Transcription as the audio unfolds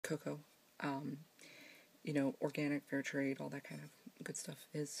cocoa. You know, organic, fair trade, all that kind of good stuff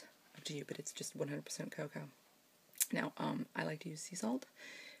is up to you, but it's just 100% cocoa. Now, I like to use sea salt,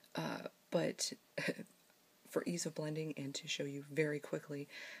 but for ease of blending and to show you very quickly,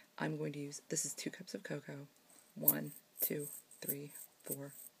 I'm going to use, this is 2 cups of cocoa, 1, 2, 3,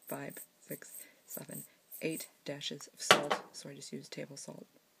 4, 5, 6, 7, 8 dashes of salt, so I just use table salt,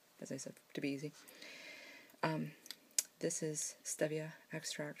 as I said, to be easy. This is stevia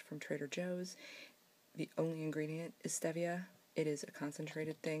extract from Trader Joe's. The only ingredient is stevia. It is a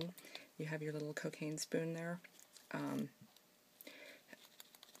concentrated thing. You have your little cocaine spoon there.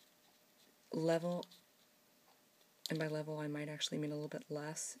 Level, and by level I might actually mean a little bit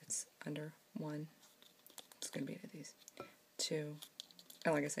less. It's under 1. It's going to be 8 of these. 2.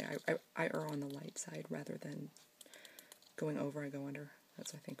 And like I say, I err on the light side rather than going over. I go under.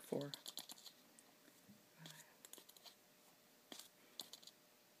 That's, I think, 4. 5.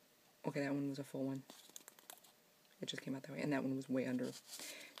 Okay, that one was a full one. It just came out that way. And that one was way under.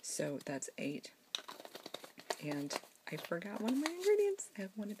 So that's 8. And I forgot one of my ingredients. I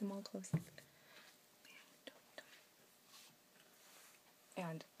wanted them all close.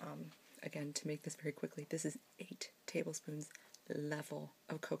 And, again, to make this very quickly, this is 8 tablespoons level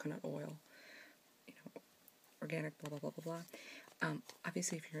of coconut oil. You know, organic, blah, blah, blah, blah, blah.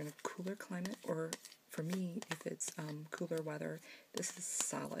 Obviously, if you're in a cooler climate, or for me, if it's cooler weather, this is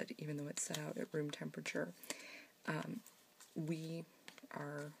solid, even though it's set out at room temperature. We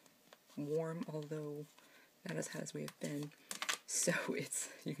are warm, although not as hot as we have been, so it's,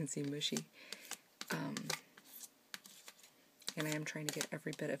 you can see, mushy. And I am trying to get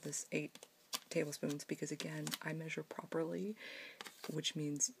every bit of this 8 tablespoons, because again, I measure properly, which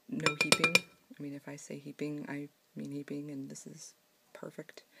means no heaping. I mean, if I say heaping, I mean heaping, and this is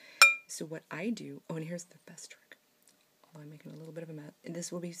perfect. So what I do, oh, and here's the best trick. Although I'm making a little bit of a mess, and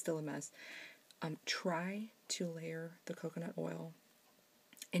this will be still a mess. Try to layer the coconut oil,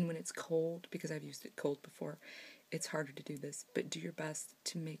 and when it's cold, because I've used it cold before, it's harder to do this, but do your best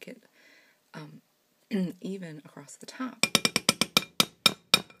to make it even across the top.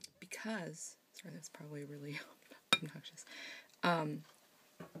 Because, sorry, that's probably really obnoxious.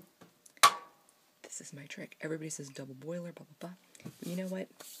 This is my trick. Everybody says double boiler, blah, blah, blah. But you know what?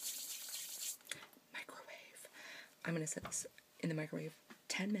 Microwave. I'm going to set this in the microwave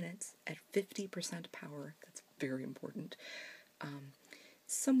 10 minutes at 50% power. That's very important.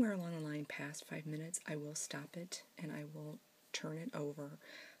 Somewhere along the line past 5 minutes, I will stop it and I will turn it over,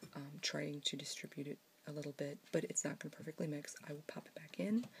 trying to distribute it a little bit, but it's not going to perfectly mix. I will pop it back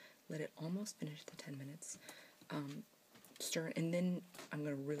in, let it almost finish the 10 minutes, stir it, and then I'm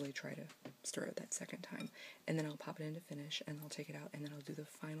going to really try to stir it that second time, and then I'll pop it in to finish, and I'll take it out, and then I'll do the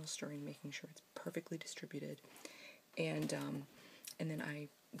final stirring, making sure it's perfectly distributed, and then I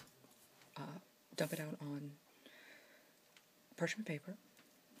dump it out on parchment paper,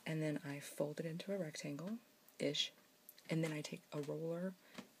 and then I fold it into a rectangle-ish, and then I take a roller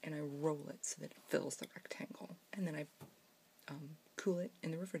and I roll it so that it fills the rectangle, and then I cool it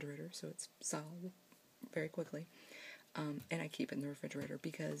in the refrigerator so it's solid very quickly, and I keep it in the refrigerator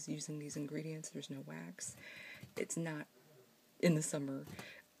because using these ingredients, there's no wax. It's not, in the summer,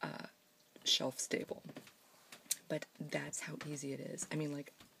 shelf stable, but that's how easy it is. I mean,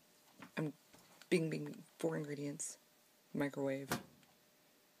 like, I'm bing, 4 ingredients, microwave.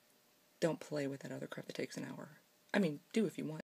 Don't play with that other crap that takes an hour. I mean, do if you want.